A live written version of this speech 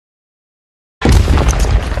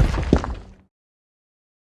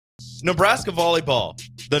Nebraska Volleyball,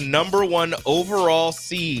 the #1 overall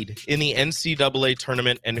seed in the NCAA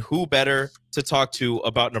tournament, and who better to talk to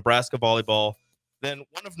about Nebraska Volleyball than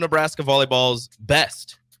one of Nebraska Volleyball's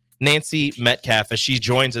best, Nancy Metcalf, as she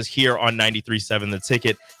joins us here on 93.7 The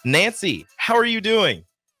Ticket. Nancy, how are you doing?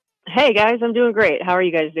 Hey, guys, I'm doing great. How are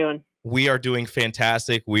you guys doing? We are doing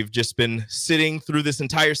fantastic. We've just been sitting through this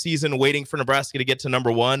entire season waiting for Nebraska to get to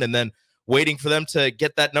 #1 and then waiting for them to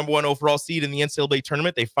get that #1 overall seed in the NCAA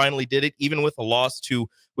tournament. They finally did it. Even with a loss to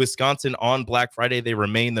Wisconsin on Black Friday, they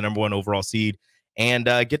remain the #1 overall seed and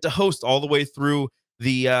get to host all the way through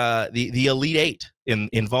the Elite Eight in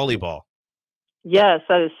volleyball. Yes,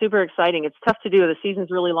 that is super exciting. It's tough to do. The season's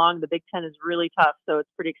really long. The Big Ten is really tough, so it's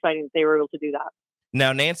pretty exciting that they were able to do that.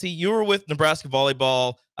 Now, Nancy, you were with Nebraska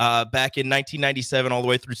Volleyball back in 1997 all the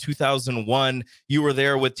way through 2001. You were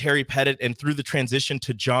there with Terry Pettit and through the transition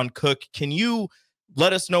to John Cook. Can you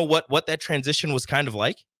let us know what that transition was kind of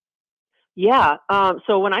like? Yeah.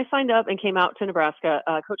 So when I signed up and came out to Nebraska,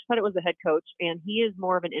 Coach Pettit was the head coach, and he is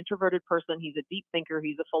more of an introverted person. He's a deep thinker.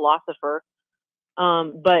 He's a philosopher.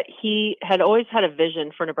 But he had always had a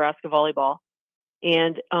vision for Nebraska Volleyball.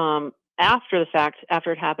 And after the fact,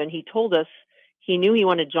 after it happened, he told us he knew he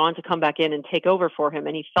wanted John to come back in and take over for him,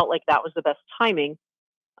 and he felt like that was the best timing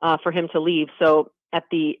for him to leave. So at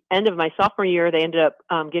the end of my sophomore year, they ended up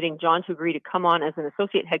getting John to agree to come on as an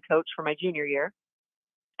associate head coach for my junior year.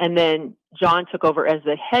 And then John took over as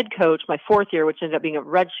the head coach my fourth year, which ended up being a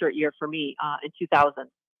redshirt year for me in 2000.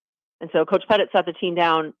 And so Coach Pettit sat the team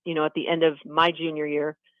down, at the end of my junior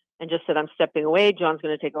year and just said, I'm stepping away. John's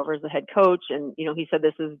going to take over as the head coach. And, he said,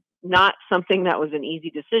 this is not something that was an easy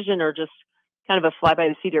decision or just kind of a fly by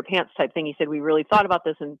the seat of your pants type thing. He said, we really thought about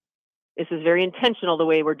this, and this is very intentional the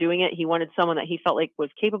way we're doing it. He wanted someone that he felt like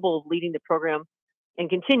was capable of leading the program and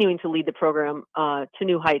continuing to lead the program to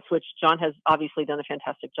new heights, which John has obviously done a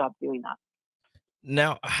fantastic job doing that.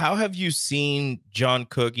 Now, how have you seen John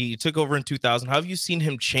Cook? He took over in 2000. How have you seen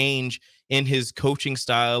him change in his coaching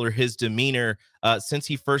style or his demeanor since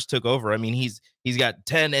he first took over? I mean, he's got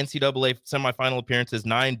 10 NCAA semifinal appearances,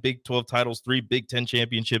 9 Big 12 titles, 3 Big 10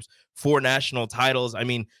 championships, 4 national titles. I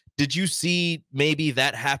mean, did you see maybe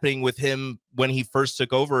that happening with him when he first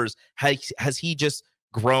took over? Has he just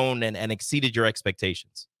grown and exceeded your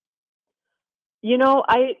expectations?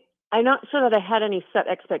 I'm not sure that I had any set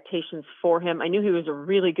expectations for him. I knew he was a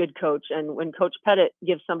really good coach. And when Coach Pettit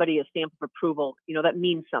gives somebody a stamp of approval, that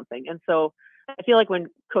means something. And so I feel like when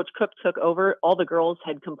Coach Cook took over, all the girls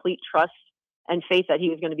had complete trust and faith that he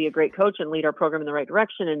was going to be a great coach and lead our program in the right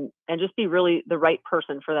direction and just be really the right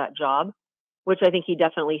person for that job, which I think he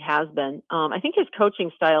definitely has been. I think his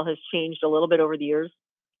coaching style has changed a little bit over the years.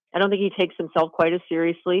 I don't think he takes himself quite as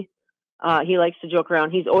seriously. He likes to joke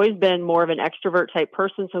around. He's always been more of an extrovert type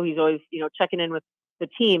person. So he's always, checking in with the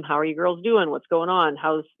team. How are you girls doing? What's going on?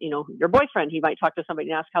 How's, your boyfriend? He might talk to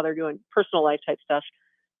somebody and ask how they're doing, personal life type stuff.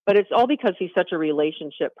 But it's all because he's such a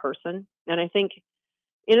relationship person. And I think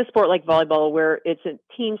in a sport like volleyball, where it's a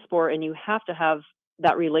team sport and you have to have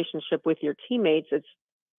that relationship with your teammates, it's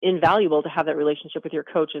invaluable to have that relationship with your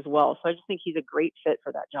coach as well. So I just think he's a great fit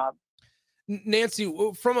for that job. Nancy,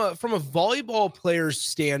 from a volleyball player's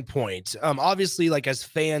standpoint, obviously, like as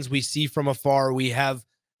fans, we see from afar, we have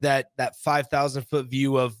that 5,000-foot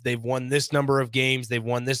view of they've won this number of games, they've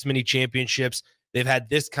won this many championships, they've had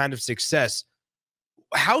this kind of success.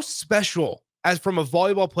 How special, as from a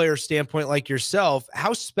volleyball player standpoint like yourself,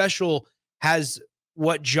 how special has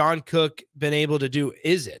what John Cook been able to do?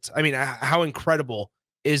 Is it? I mean, how incredible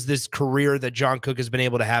is this career that John Cook has been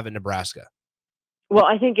able to have in Nebraska? Well,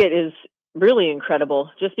 I think it is really incredible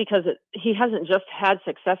just because he hasn't just had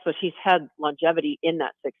success, but he's had longevity in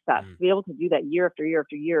that success. To be able to do that year after year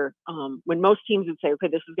after year, when most teams would say, okay,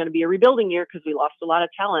 this is going to be a rebuilding year because we lost a lot of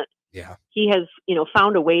talent. Yeah, he has,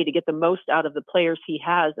 found a way to get the most out of the players he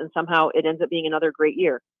has. And somehow it ends up being another great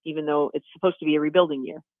year, even though it's supposed to be a rebuilding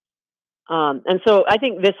year. And so I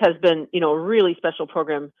think this has been, a really special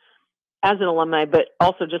program as an alumni, but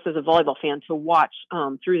also just as a volleyball fan to watch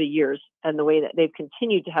through the years and the way that they've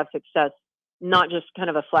continued to have success, not just kind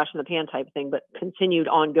of a flash in the pan type thing, but continued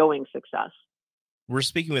ongoing success. We're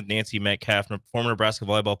speaking with Nancy Metcalf, former Nebraska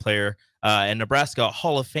volleyball player and Nebraska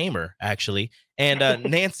Hall of Famer, actually. And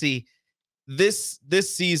Nancy, this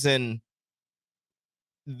season,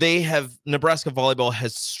 Nebraska volleyball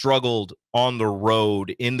has struggled on the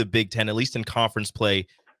road in the Big Ten, at least in conference play,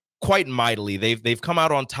 quite mightily. They've come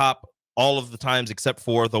out on top all of the times except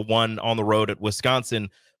for the one on the road at Wisconsin,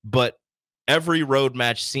 but every road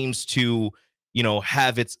match seems to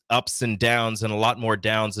have its ups and downs, and a lot more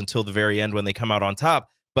downs until the very end when they come out on top.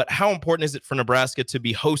 But how important is it for Nebraska to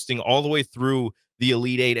be hosting all the way through the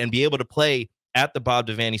Elite Eight and be able to play at the Bob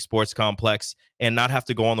Devaney Sports Complex and not have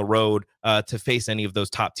to go on the road to face any of those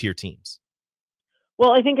top tier teams?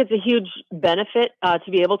 Well, I think it's a huge benefit to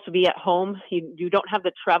be able to be at home. You don't have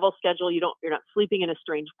the travel schedule. You're not sleeping in a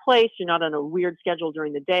strange place. You're not on a weird schedule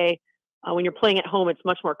during the day. When you're playing at home, it's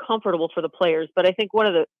much more comfortable for the players. But I think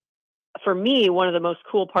for me, one of the most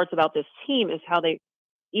cool parts about this team is how they,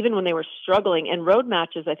 even when they were struggling, and road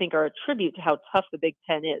matches, I think, are a tribute to how tough the Big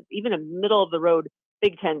Ten is. Even a middle of the road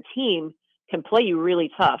Big Ten team can play you really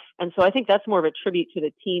tough. And so I think that's more of a tribute to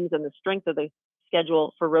the teams and the strength of the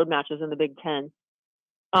schedule for road matches in the Big Ten.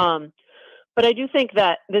 But I do think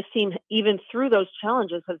that this team, even through those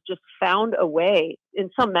challenges, has just found a way in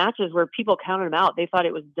some matches where people counted them out. They thought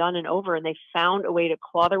it was done and over, and they found a way to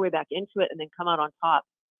claw their way back into it and then come out on top.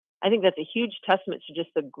 I think that's a huge testament to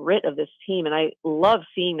just the grit of this team. And I love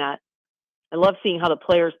seeing that. I love seeing how the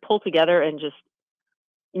players pull together and just,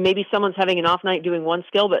 maybe someone's having an off night doing one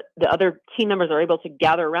skill, but the other team members are able to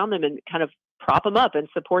gather around them and kind of prop them up and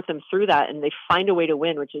support them through that. And they find a way to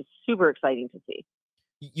win, which is super exciting to see.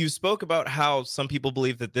 You spoke about how some people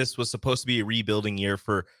believe that this was supposed to be a rebuilding year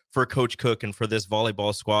for Coach Cook and for this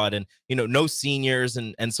volleyball squad, and no seniors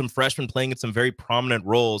and some freshmen playing in some very prominent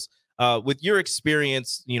roles. With your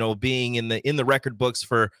experience, being in the record books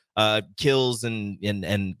for kills and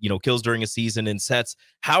kills during a season and sets,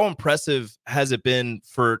 how impressive has it been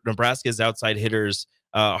for Nebraska's outside hitters,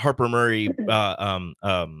 Harper Murray,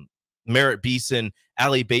 Merritt Beeson,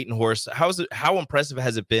 Allie Batenhorst? How impressive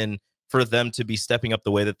has it been for them to be stepping up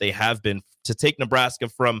the way that they have been, to take Nebraska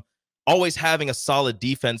from always having a solid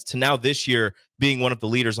defense to now this year being one of the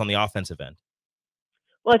leaders on the offensive end?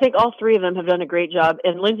 Well, I think all three of them have done a great job,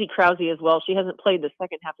 and Lindsey Krause as well. She hasn't played the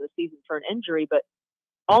second half of the season for an injury, but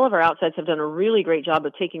all of our outsides have done a really great job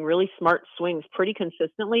of taking really smart swings pretty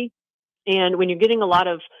consistently. And when you're getting a lot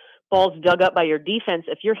of balls dug up by your defense,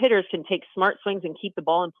 if your hitters can take smart swings and keep the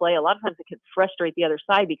ball in play, a lot of times it can frustrate the other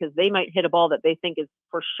side because they might hit a ball that they think is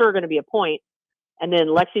for sure going to be a point, and then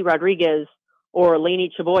Lexi Rodriguez or Lainey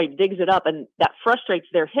Chaboy digs it up, and that frustrates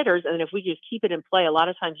their hitters. And if we just keep it in play, a lot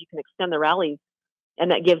of times you can extend the rallies,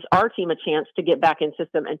 and that gives our team a chance to get back in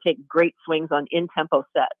system and take great swings on in-tempo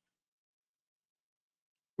sets.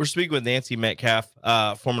 We're speaking with Nancy Metcalf,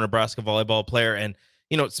 former Nebraska volleyball player. And,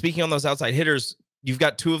 speaking on those outside hitters, you've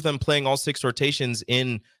got two of them playing all six rotations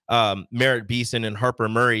in Merritt Beeson and Harper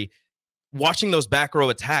Murray. Watching those back row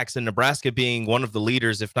attacks and Nebraska being one of the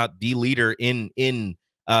leaders, if not the leader in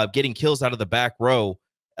getting kills out of the back row,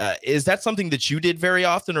 is that something that you did very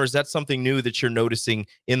often, or is that something new that you're noticing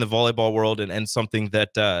in the volleyball world, and something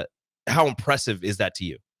that how impressive is that to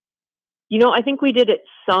you? I think we did it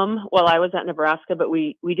some while I was at Nebraska, but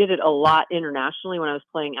we did it a lot internationally when I was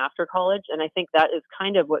playing after college. And I think that is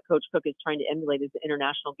kind of what Coach Cook is trying to emulate, is the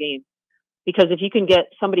international game. Because if you can get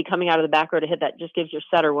somebody coming out of the back row to hit, that just gives your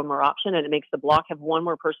setter one more option, and it makes the block have one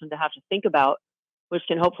more person to have to think about, which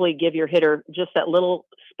can hopefully give your hitter just that little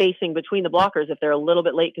spacing between the blockers if they're a little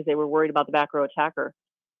bit late because they were worried about the back row attacker.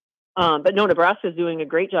 But no, Nebraska is doing a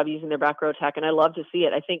great job using their back row attack, and I love to see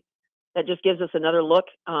it. I think that just gives us another look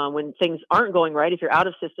when things aren't going right. If you're out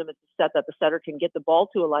of system, it's a set that the setter can get the ball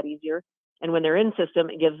to a lot easier. And when they're in system,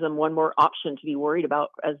 it gives them one more option to be worried about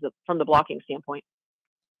from the blocking standpoint.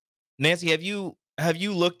 Nancy, have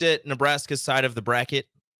you looked at Nebraska's side of the bracket?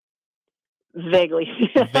 Vaguely.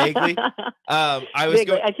 Vaguely.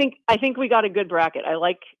 I think we got a good bracket. I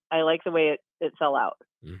like the way it fell out.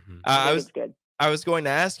 Mm-hmm. It's good. I was going to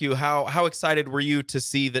ask you how excited were you to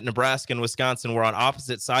see that Nebraska and Wisconsin were on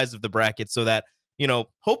opposite sides of the bracket, so that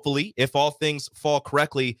hopefully, if all things fall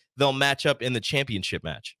correctly, they'll match up in the championship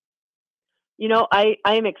match. I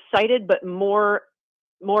am excited, but more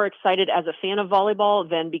excited as a fan of volleyball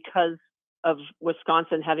than because of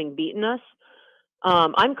Wisconsin having beaten us.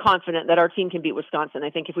 I'm confident that our team can beat Wisconsin. I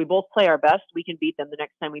think if we both play our best, we can beat them the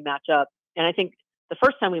next time we match up. And I think the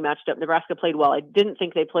first time we matched up, Nebraska played well. I didn't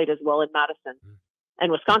think they played as well in Madison. And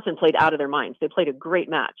Wisconsin played out of their minds. They played a great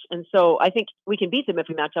match. And so I think we can beat them if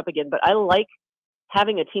we match up again. But I like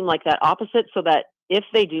having a team like that opposite, so that if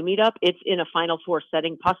they do meet up, it's in a Final Four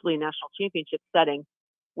setting, possibly a national championship setting,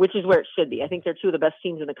 which is where it should be. I think they're two of the best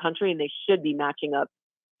teams in the country, and they should be matching up,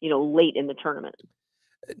 late in the tournament.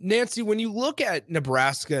 Nancy, when you look at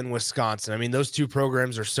Nebraska and Wisconsin, I mean, those two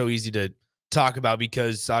programs are so easy to talk about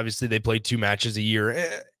because obviously they play 2 matches a year.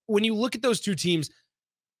 When you look at those two teams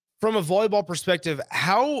from a volleyball perspective,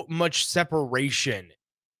 how much separation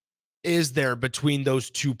is there between those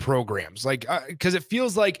two programs? Like, because it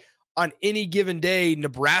feels like on any given day,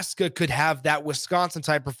 Nebraska could have that Wisconsin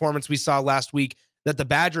type performance we saw last week that the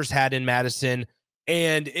Badgers had in Madison,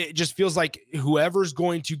 And it just feels like whoever's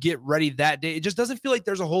going to get ready that day, it just doesn't feel like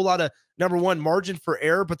there's a whole lot of, number one, margin for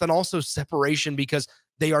error, but then also separation, because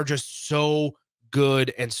they are just so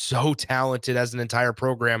good and so talented as an entire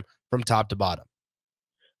program from top to bottom.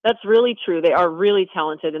 That's really true. They are really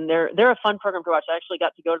talented, and they're a fun program to watch. I actually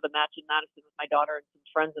got to go to the match in Madison with my daughter and some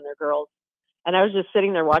friends and their girls. And I was just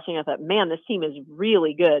sitting there watching. I thought, man, this team is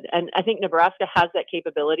really good. And I think Nebraska has that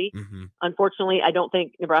capability. Unfortunately, I don't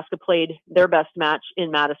think Nebraska played their best match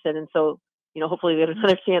in Madison. And so, hopefully they have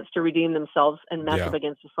another chance to redeem themselves and match up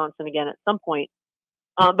against Wisconsin again at some point.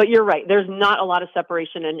 But you're right. There's not a lot of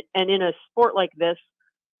separation. And in a sport like this,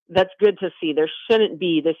 that's good to see. There shouldn't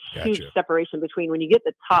be this huge separation between when you get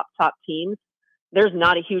the top teams. There's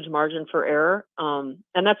not a huge margin for error.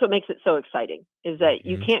 And that's what makes it so exciting, is that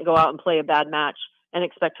you can't go out and play a bad match and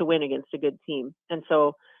expect to win against a good team. And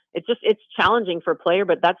so it's challenging for a player,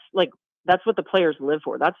 but that's what the players live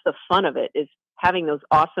for. That's the fun of it, is having those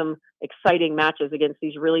awesome, exciting matches against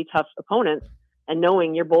these really tough opponents and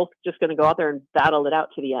knowing you're both just going to go out there and battle it out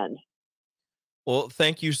to the end. Well,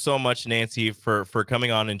 thank you so much, Nancy, for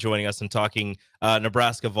coming on and joining us and talking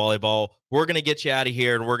Nebraska volleyball. We're going to get you out of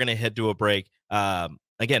here, and we're going to head to a break.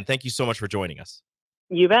 Again, thank you so much for joining us.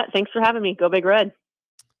 You bet. Thanks for having me. Go Big Red.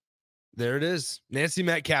 There it is. Nancy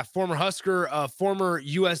Metcalf, former Husker, former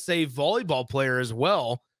USA volleyball player as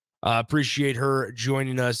well. Appreciate her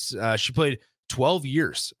joining us. She played 12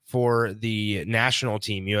 years for the national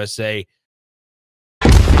team, USA